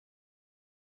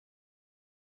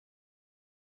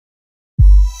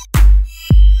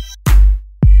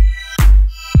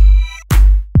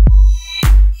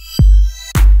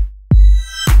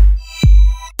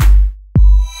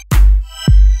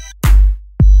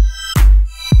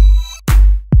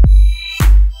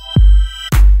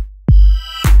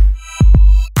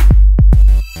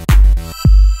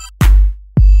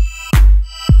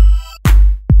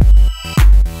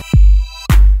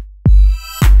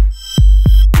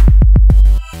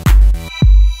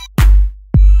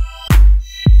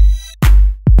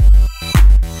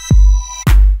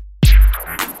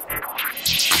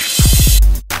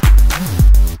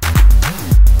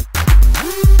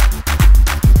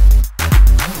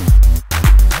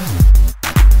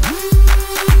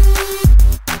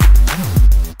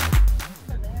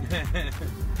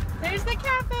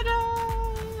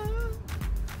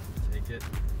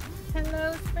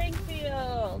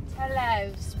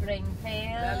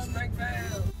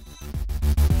Springfield.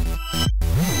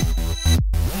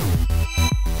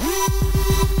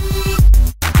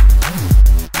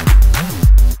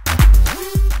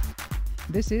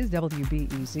 This is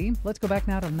WBEZ. Let's go back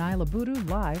now to Nyla Budu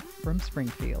live from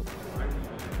Springfield.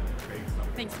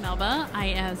 Thanks, Melba.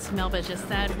 As Melba just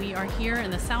said, we are here in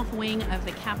the south wing of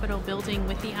the Capitol building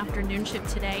with the afternoon shift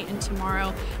today and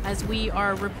tomorrow as we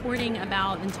are reporting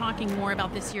about and talking more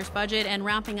about this year's budget and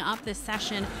wrapping up this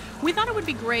session. We thought it would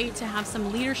be great to have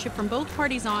some leadership from both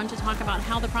parties on to talk about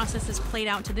how the process has played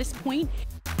out to this point.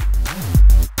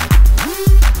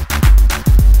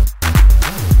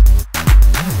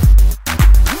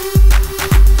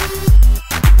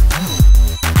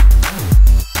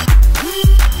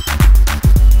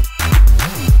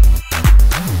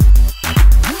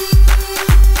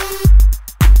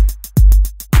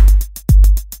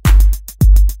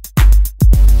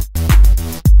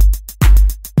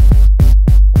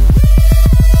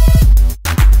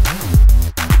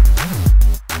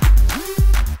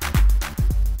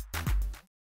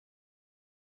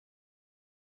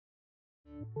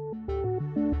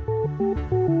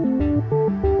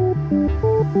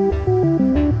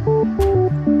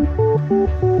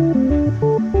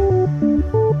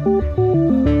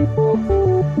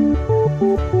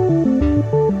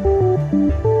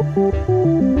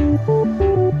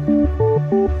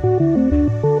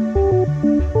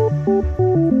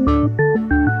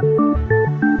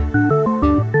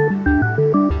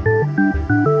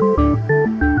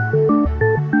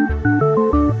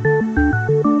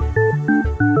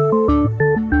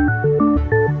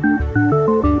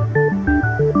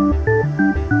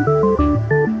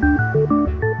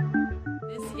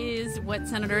 What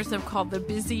senators have called the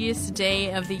busiest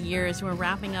day of the year as we're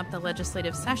wrapping up the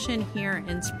legislative session here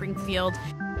in Springfield.